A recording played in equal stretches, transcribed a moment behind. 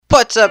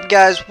What's up,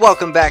 guys?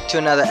 Welcome back to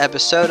another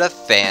episode of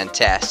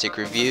Fantastic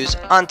Reviews.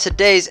 On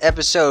today's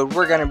episode,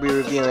 we're going to be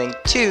reviewing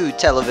 2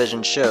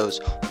 television shows,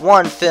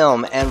 1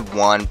 film, and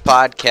 1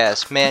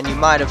 podcast. Man, you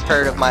might have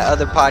heard of my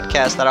other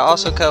podcast that I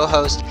also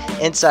co-host,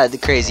 Inside the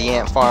Crazy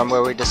Ant Farm,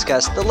 where we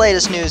discuss the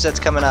latest news that's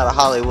coming out of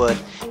Hollywood,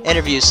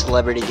 interviews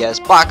celebrity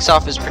guests, box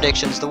office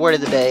predictions, the word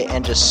of the day,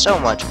 and just so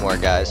much more,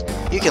 guys.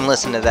 You can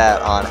listen to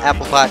that on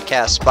Apple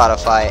Podcasts,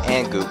 Spotify,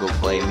 and Google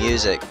Play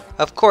Music.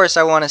 Of course,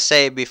 I want to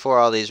say before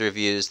all these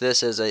reviews,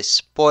 this is a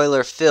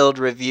spoiler-filled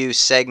review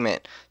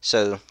segment,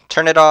 so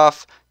turn it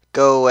off,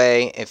 go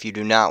away if you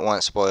do not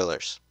want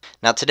spoilers.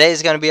 Now today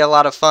is going to be a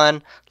lot of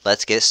fun.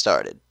 Let's get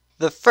started.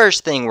 The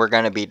first thing we're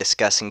going to be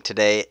discussing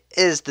today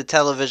is the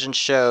television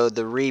show,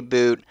 the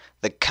reboot,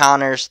 The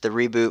Conners, the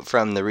reboot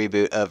from the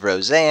reboot of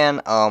Roseanne.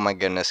 Oh my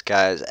goodness,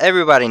 guys.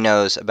 Everybody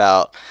knows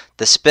about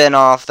the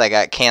spinoff that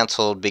got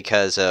canceled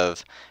because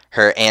of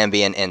her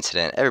Ambien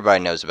incident.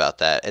 Everybody knows about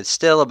that. It's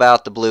still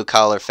about the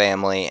blue-collar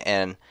family,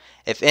 and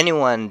if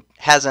anyone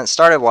hasn't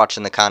started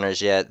watching The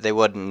Conners yet, they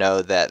wouldn't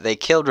know that they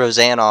killed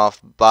Roseanne off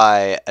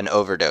by an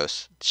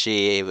overdose.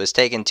 She was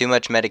taking too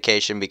much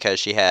medication because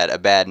she had a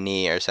bad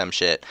knee or some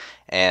shit,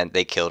 and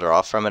they killed her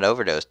off from an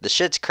overdose. The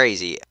shit's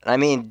crazy. I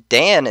mean,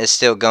 Dan is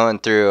still going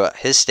through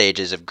his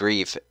stages of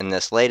grief in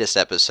this latest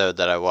episode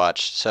that I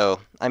watched,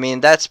 so, I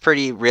mean, that's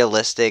pretty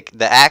realistic.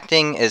 The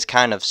acting is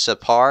kind of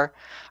subpar.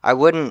 I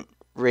wouldn't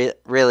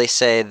really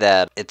say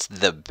that it's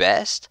the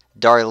best.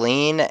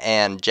 Darlene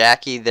and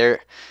Jackie,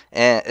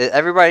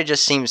 everybody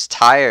just seems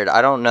tired.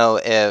 I don't know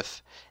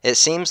if it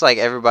seems like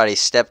everybody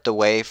stepped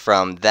away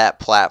from that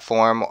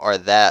platform or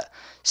that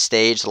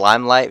stage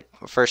limelight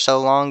for so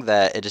long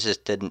that it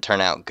just didn't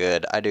turn out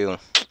good. I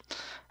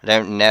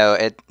don't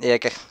know.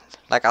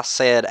 Like I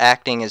said,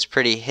 acting is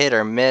pretty hit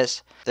or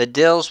miss. It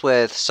deals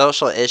with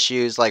social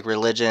issues like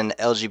religion,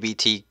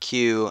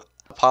 LGBTQ,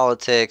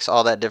 politics,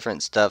 all that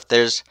different stuff.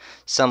 There's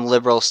some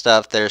liberal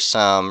stuff, there's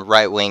some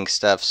right-wing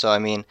stuff, so I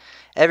mean,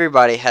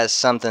 everybody has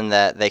something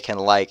that they can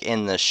like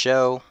in the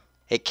show.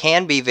 It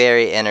can be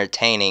very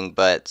entertaining,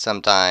 but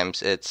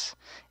sometimes it's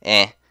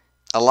A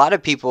lot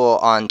of people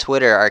on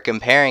Twitter are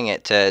comparing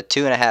it to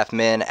 2.5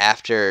 Men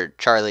after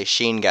Charlie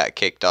Sheen got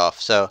kicked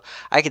off, so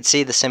I could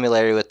see the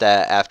similarity with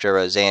that after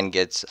Roseanne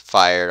gets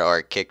fired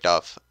or kicked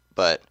off,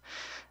 but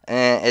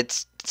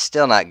it's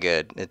still not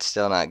good. It's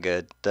still not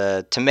good.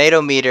 The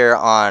tomato meter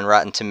on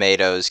Rotten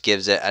Tomatoes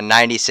gives it a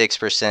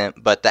 96%,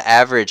 but the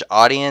average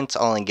audience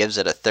only gives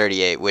it a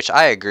 38, which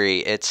I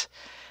agree. It's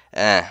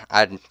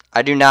I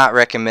do not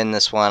recommend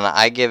this one.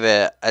 I give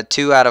it a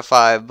 2 out of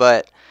 5,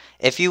 but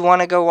if you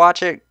want to go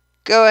watch it,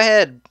 go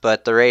ahead.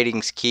 But the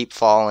ratings keep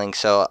falling,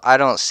 so I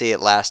don't see it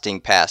lasting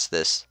past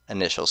this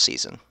initial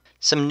season.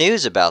 Some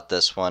news about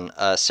this one.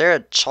 Sarah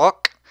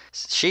Chalke,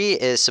 she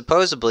is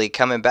supposedly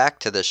coming back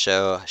to the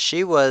show.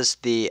 She was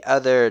the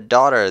other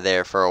daughter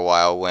there for a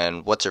while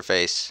when,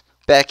 what's-her-face?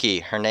 Becky.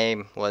 Her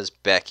name was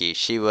Becky.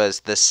 She was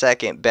the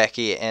second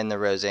Becky in the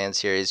Roseanne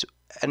series.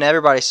 And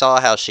everybody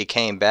saw how she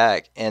came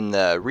back in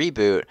the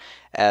reboot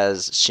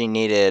as she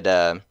needed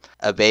a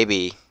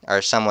baby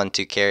or someone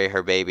to carry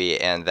her baby.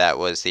 And that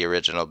was the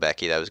original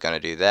Becky that was going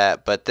to do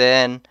that. But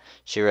then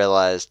she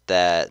realized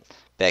that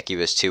Becky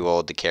was too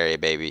old to carry a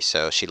baby,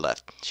 so she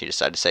left. She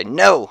decided to say,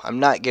 no, I'm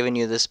not giving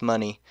you this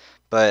money.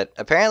 But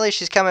apparently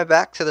she's coming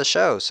back to the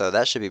show, so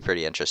that should be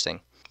pretty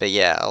interesting. But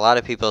yeah, a lot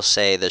of people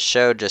say the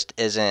show just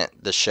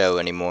isn't the show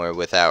anymore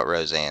without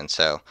Roseanne,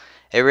 so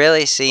it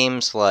really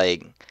seems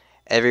like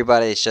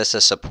everybody's just a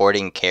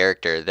supporting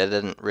character. They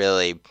didn't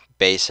really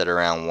base it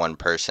around one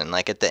person.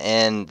 Like at the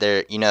end,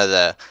 there, you know,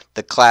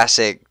 the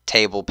classic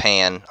table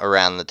pan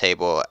around the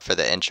table for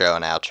the intro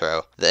and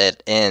outro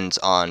that ends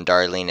on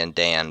Darlene and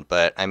Dan,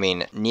 but I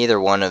mean, neither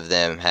one of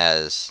them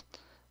has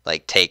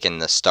like taken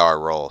the star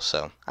role,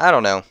 so I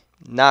don't know.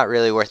 Not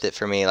really worth it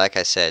for me. Like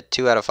I said,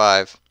 2 out of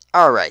 5.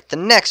 Alright, the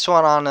next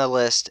one on the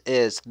list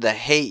is The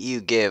Hate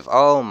U Give.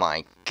 Oh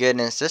my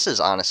goodness, this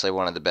is honestly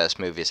one of the best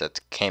movies that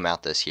came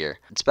out this year.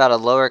 It's about a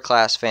lower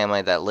class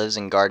family that lives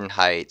in Garden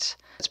Heights.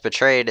 It's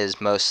portrayed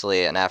as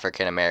mostly an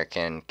African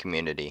American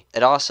community.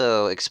 It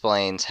also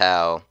explains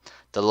how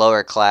the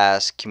lower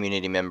class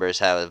community members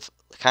have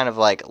kind of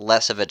like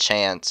less of a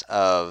chance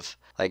of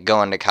like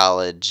going to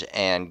college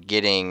and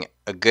getting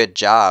a good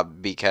job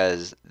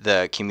because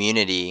the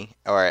community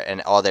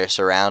and all their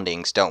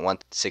surroundings don't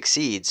want to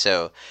succeed,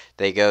 so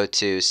they go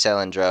to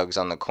selling drugs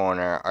on the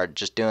corner or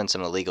just doing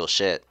some illegal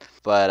shit.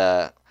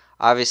 But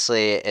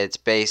obviously it's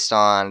based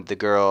on the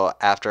girl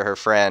after her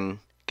friend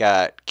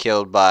got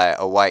killed by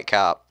a white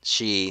cop.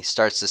 She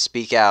starts to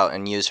speak out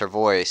and use her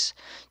voice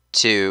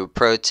to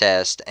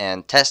protest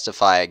and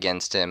testify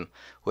against him,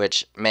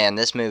 which, man,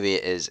 this movie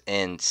is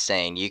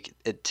insane.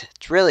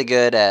 It's really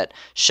good at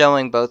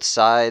showing both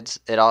sides.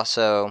 It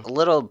also, a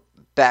little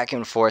back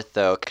and forth,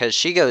 though, because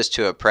she goes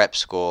to a prep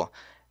school,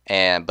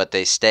 but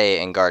they stay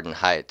in Garden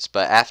Heights.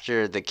 But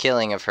after the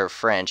killing of her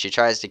friend, she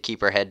tries to keep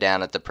her head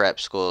down at the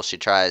prep school. She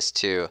tries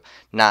to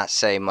not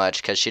say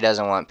much because she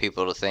doesn't want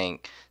people to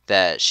think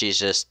that she's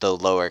just the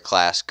lower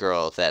class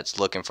girl that's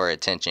looking for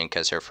attention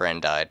because her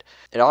friend died.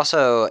 It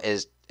also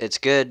it's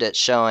good at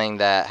showing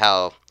that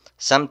how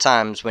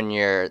sometimes when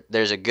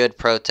there's a good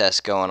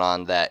protest going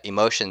on, that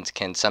emotions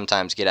can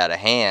sometimes get out of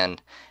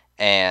hand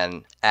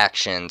and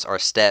actions or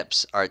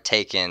steps are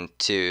taken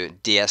to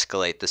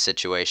de-escalate the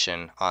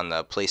situation on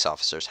the police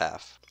officer's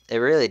half. It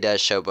really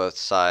does show both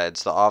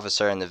sides, the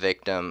officer and the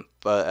victim,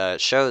 but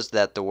shows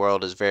that the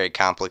world is very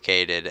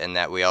complicated and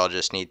that we all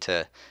just need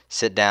to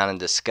sit down and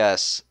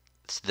discuss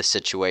the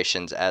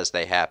situations as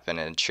they happen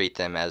and treat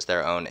them as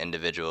their own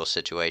individual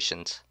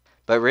situations.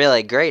 But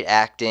really, great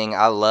acting.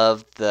 I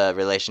loved the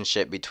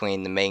relationship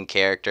between the main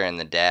character and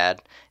the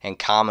dad, and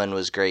Common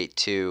was great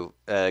too.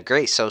 A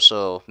great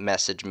social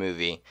message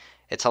movie.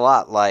 It's a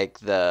lot like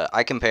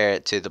I compare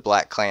it to The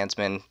Black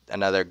Klansman,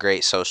 another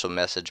great social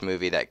message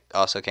movie that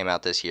also came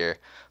out this year,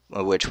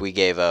 which we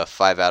gave a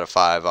 5 out of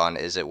 5 on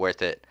Is It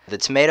Worth It? The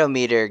tomato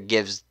meter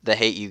gives The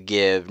Hate U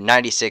Give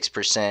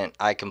 96%.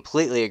 I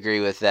completely agree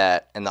with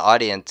that, and the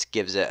audience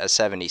gives it a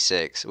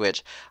 76,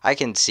 which I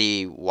can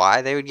see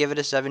why they would give it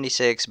a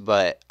 76,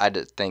 but I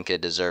think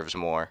it deserves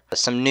more.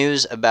 Some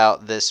news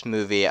about this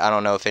movie, I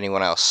don't know if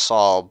anyone else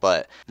saw,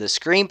 but the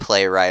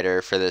screenplay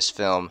writer for this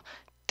film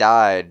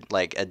died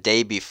like a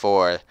day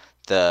before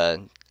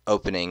the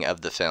opening of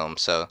the film,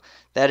 so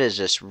that is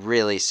just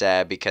really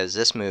sad because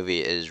this movie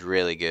is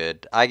really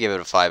good. I give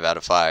it a 5 out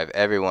of 5.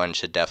 Everyone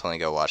should definitely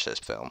go watch this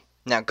film.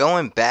 Now,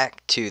 going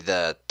back to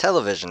the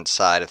television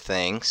side of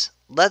things,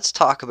 let's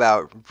talk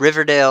about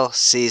Riverdale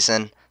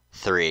Season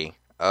 3.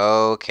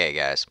 Okay,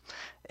 guys.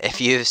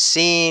 If you've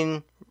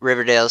seen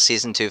Riverdale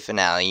Season 2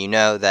 finale, you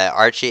know that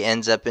Archie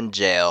ends up in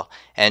jail,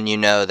 and you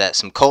know that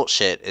some cult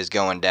shit is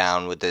going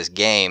down with this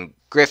game,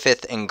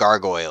 Griffith and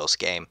Gargoyles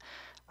game.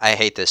 I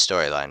hate this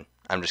storyline.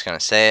 I'm just going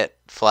to say it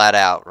flat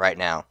out right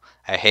now.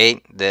 I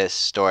hate this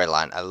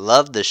storyline. I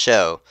love the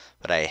show,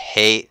 but I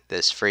hate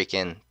this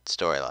freaking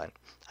storyline.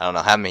 I don't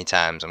know how many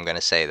times I'm going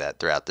to say that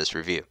throughout this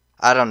review.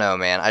 I don't know,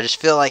 man. I just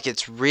feel like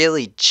it's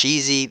really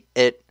cheesy.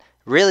 It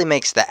really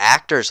makes the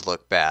actors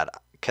look bad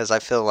because I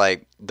feel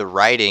like the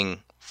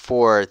writing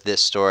for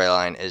this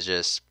storyline is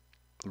just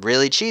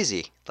really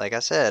cheesy, like I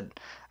said.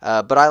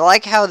 But I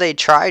like how they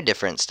try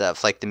different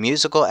stuff, like the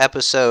musical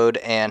episode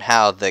and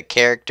how the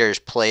characters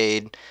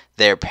played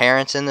their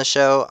parents in the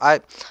show.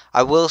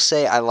 I will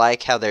say I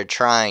like how they're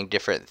trying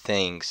different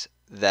things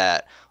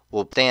that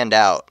will stand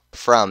out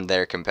from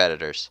their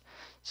competitors.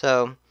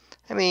 So,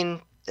 I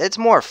mean, it's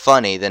more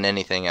funny than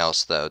anything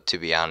else, though, to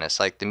be honest.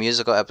 Like the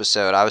musical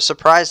episode, I was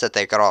surprised that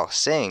they could all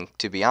sing,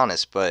 to be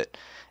honest, but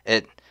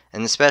and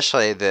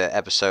especially the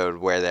episode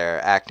where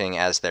they're acting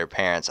as their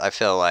parents, I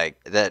feel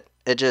like that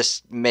it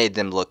just made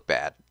them look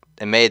bad.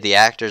 It made the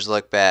actors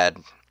look bad.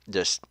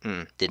 Just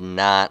did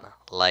not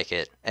like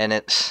it. And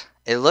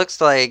it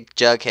looks like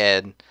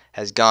Jughead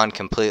has gone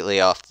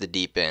completely off the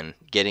deep end,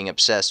 getting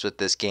obsessed with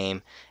this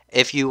game.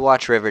 If you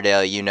watch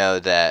Riverdale, you know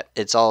that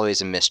it's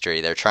always a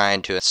mystery. They're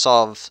trying to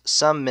solve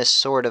some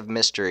sort of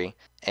mystery,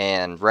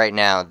 and right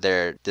now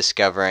they're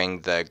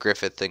discovering the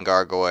Griffith and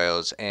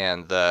Gargoyles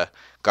and the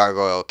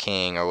Gargoyle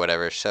King or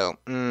whatever. So,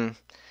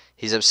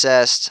 he's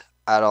obsessed.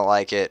 I don't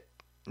like it.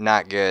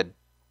 Not good.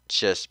 It's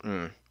just,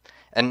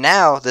 And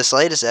now, this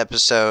latest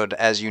episode,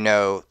 as you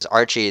know,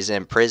 Archie is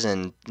in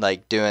prison,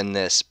 like, doing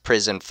this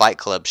prison fight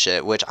club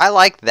shit, which I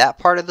like that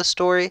part of the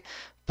story,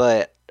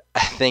 but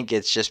I think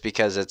it's just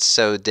because it's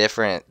so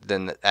different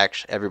than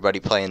everybody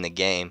playing the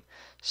game.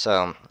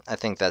 So, I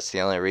think that's the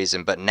only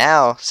reason. But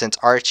now, since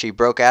Archie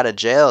broke out of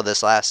jail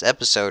this last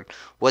episode,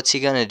 what's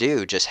he gonna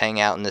do? Just hang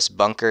out in this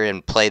bunker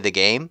and play the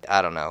game?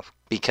 I don't know.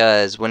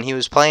 Because when he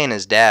was playing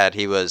his dad,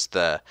 he was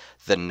the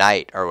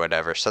knight or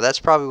whatever. So that's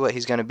probably what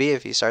he's going to be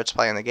if he starts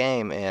playing the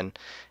game, and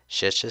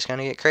shit's just going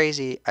to get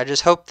crazy. I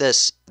just hope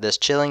this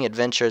Chilling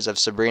Adventures of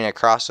Sabrina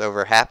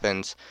crossover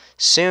happens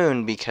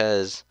soon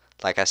because,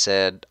 like I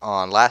said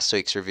on last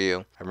week's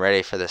review, I'm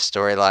ready for the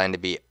storyline to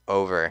be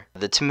over.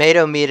 The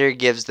tomato meter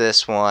gives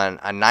this one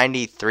a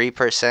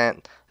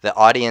 93%. The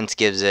audience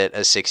gives it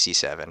a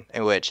 67,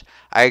 in which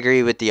I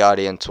agree with the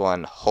audience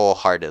one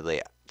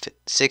wholeheartedly.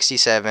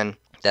 67.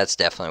 That's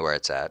definitely where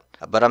it's at.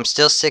 But I'm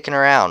still sticking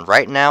around.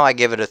 Right now, I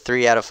give it a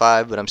 3 out of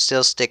 5, but I'm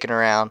still sticking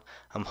around.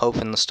 I'm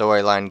hoping the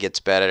storyline gets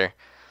better.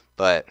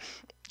 But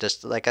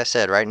just like I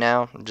said, right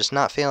now, I'm just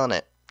not feeling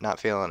it. Not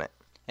feeling it.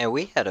 And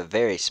we had a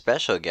very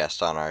special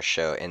guest on our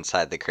show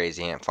inside the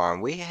Crazy Ant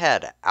Farm. We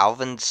had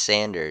Alvin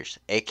Sanders,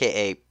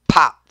 a.k.a.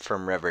 Pop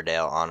from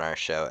Riverdale, on our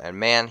show. And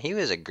man, he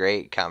was a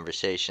great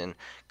conversation.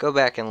 Go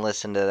back and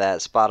listen to that.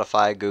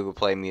 Spotify, Google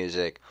Play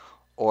Music,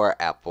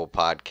 or Apple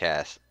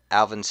Podcasts.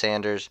 Alvin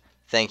Sanders,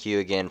 thank you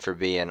again for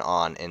being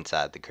on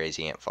Inside the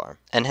Crazy Ant Farm.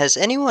 And has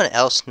anyone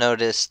else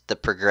noticed the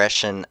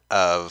progression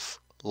of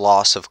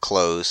loss of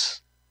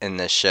clothes in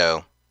this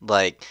show?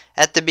 Like,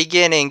 at the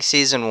beginning,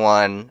 season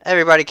 1,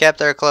 everybody kept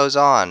their clothes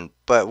on.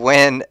 But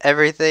when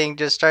everything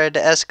just started to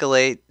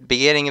escalate,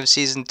 beginning of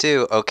season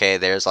 2, okay,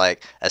 there's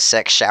like a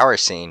sex shower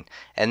scene.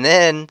 And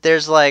then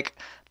there's like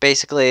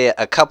basically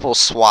a couple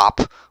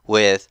swap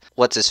with,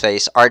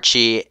 what's-his-face,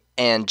 Archie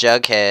and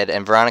Jughead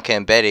and Veronica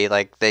and Betty,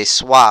 like, they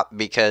swapped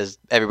because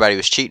everybody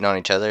was cheating on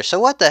each other. So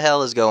what the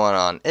hell is going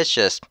on? It's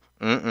just,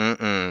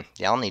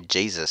 y'all need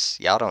Jesus.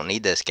 Y'all don't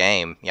need this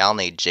game. Y'all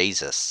need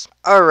Jesus.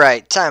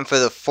 Alright, time for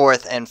the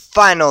fourth and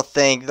final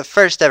thing. The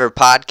first ever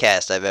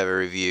podcast I've ever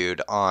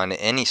reviewed on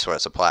any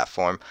sorts of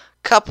platform.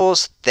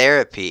 Couples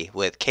Therapy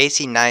with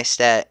Casey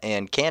Neistat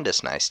and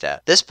Candace Neistat.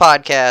 This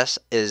podcast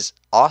is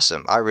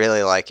awesome. I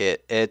really like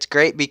it. It's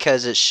great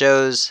because it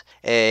shows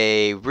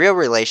a real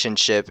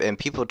relationship and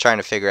people trying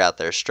to figure out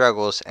their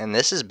struggles, and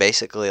this is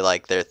basically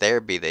like their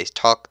therapy. They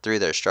talk through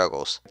their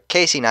struggles.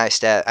 Casey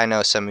Neistat, I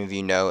know some of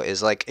you know,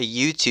 is like a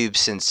YouTube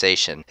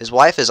sensation. His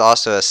wife is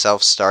also a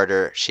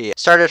self-starter. She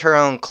started her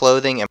own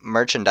clothing and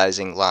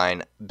merchandising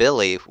line,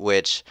 Billy,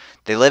 which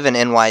they live in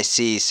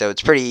NYC, so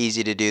it's pretty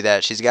easy to do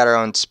that. She's got her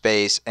own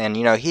space, and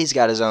he's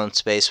got his own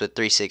space with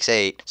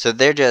 368, so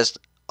they're just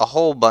a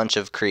whole bunch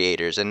of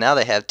creators, and now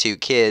they have 2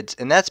 kids,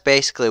 and that's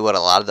basically what a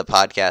lot of the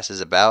podcast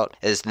is about,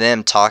 is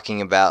them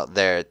talking about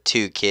their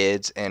 2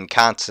 kids and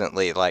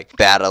constantly like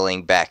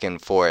battling back and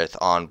forth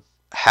on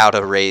how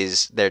to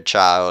raise their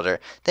child. Or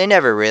they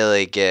never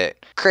really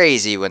get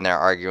crazy when they're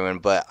arguing,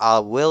 but I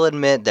will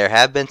admit there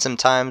have been some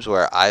times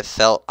where I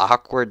felt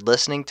awkward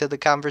listening to the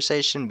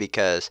conversation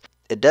because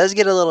it does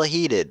get a little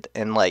heated,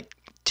 and like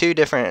 2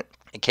 separate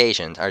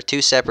occasions,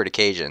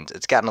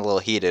 it's gotten a little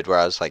heated where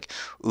I was like,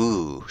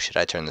 ooh, should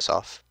I turn this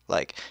off?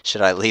 Like,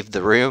 should I leave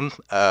the room?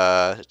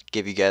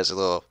 Give you guys a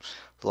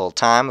little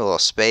time, a little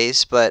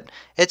space, but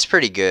it's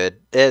pretty good.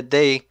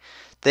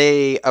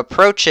 They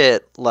approach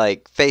it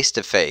like face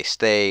to face.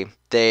 They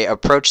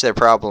approach their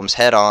problems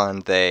head on.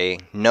 They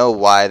know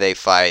why they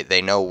fight.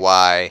 They know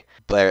why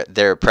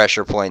their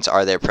pressure points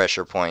are their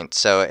pressure points.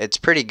 So it's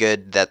pretty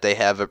good that they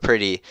have a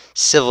pretty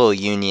civil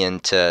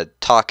union to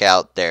talk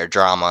out their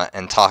drama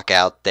and talk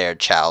out their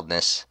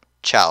childishness.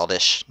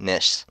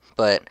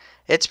 But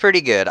it's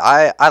pretty good.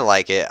 I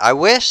like it. I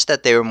wish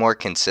that they were more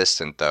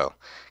consistent though,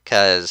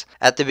 because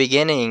at the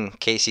beginning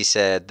Casey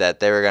said that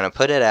they were going to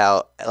put it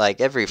out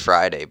like every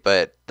Friday,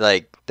 but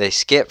like they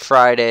skip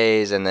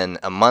Fridays and then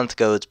a month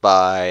goes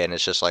by and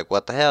it's just like,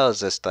 what the hell,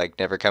 is this like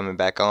never coming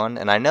back on?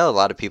 And I know a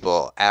lot of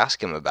people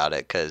ask him about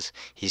it because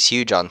he's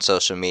huge on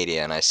social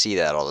media, and I see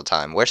that all the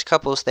time. Where's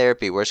Couples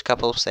Therapy? Where's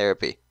Couples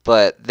Therapy?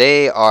 But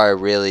they are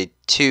really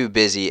 2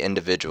 busy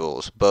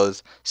individuals,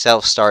 both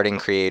self-starting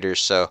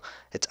creators, so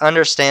it's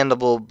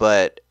understandable,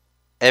 but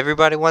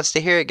everybody wants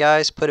to hear it,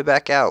 guys. Put it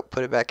back out.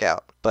 Put it back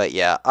out. But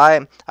yeah,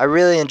 I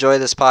really enjoy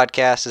this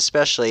podcast,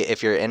 especially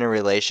if you're in a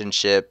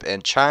relationship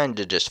and trying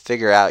to just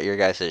figure out your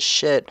guys'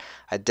 shit.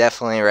 I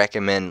definitely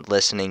recommend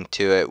listening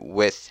to it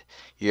with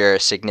your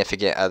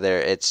significant other.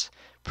 It's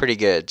pretty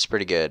good. It's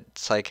pretty good.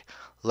 It's like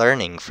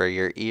learning for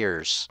your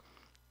ears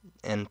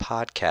in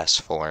podcast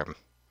form.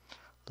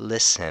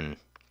 Listen.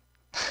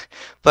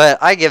 But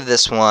I give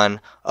this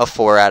one a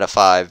 4 out of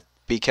 5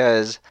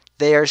 because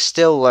they are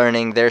still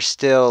learning. They're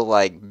still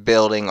like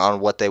building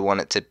on what they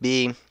want it to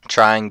be,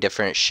 trying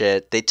different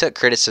shit. They took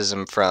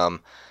criticism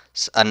from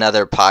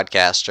another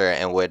podcaster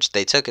in which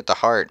they took it to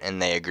heart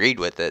and they agreed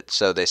with it.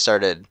 So they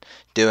started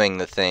doing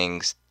the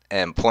things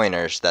and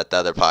pointers that the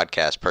other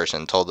podcast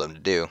person told them to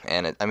do.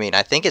 And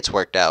I think it's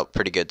worked out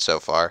pretty good so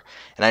far.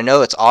 And I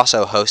know it's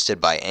also hosted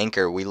by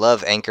Anchor. We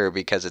love Anchor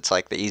because it's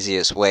like the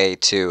easiest way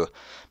to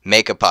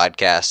make a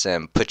podcast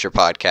and put your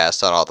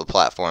podcast on all the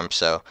platforms.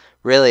 So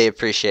really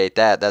appreciate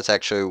that. That's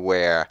actually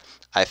where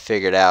I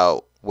figured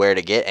out where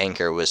to get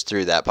Anchor, was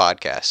through that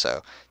podcast.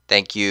 So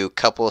thank you,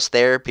 Couples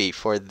Therapy,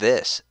 for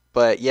this.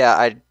 But yeah,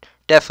 I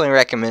definitely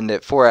recommend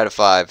it. 4 out of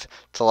 5.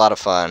 It's a lot of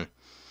fun.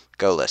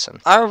 Go listen.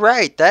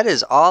 Alright, that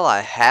is all I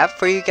have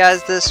for you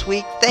guys this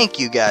week. Thank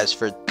you guys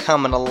for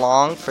coming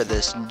along for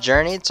this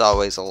journey. It's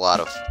always a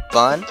lot of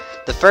fun.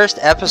 The first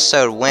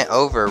episode went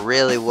over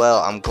really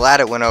well. I'm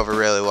glad it went over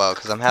really well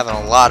because I'm having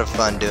a lot of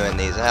fun doing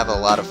these. I have a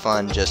lot of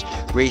fun just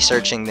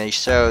researching these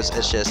shows.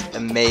 It's just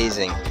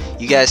amazing.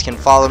 You guys can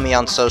follow me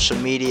on social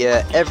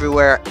media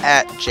everywhere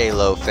at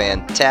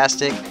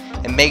JLoFantastic.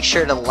 And make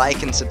sure to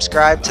like and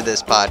subscribe to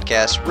this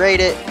podcast. Rate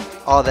it.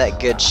 All that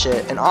good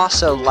shit. And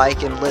also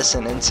like and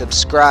listen and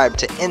subscribe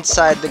to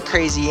Inside the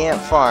Crazy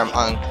Ant Farm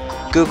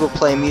on Google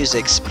Play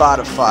Music,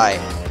 Spotify,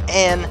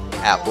 and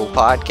Apple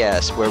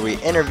Podcasts, where we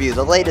interview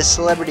the latest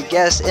celebrity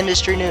guests,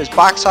 industry news,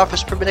 box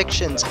office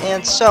predictions,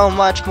 and so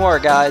much more,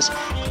 guys.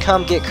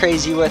 Come get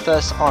crazy with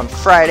us on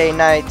Friday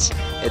nights.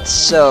 It's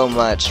so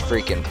much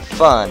freaking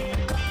fun.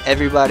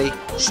 Everybody,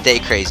 stay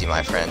crazy,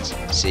 my friends.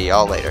 See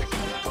y'all later.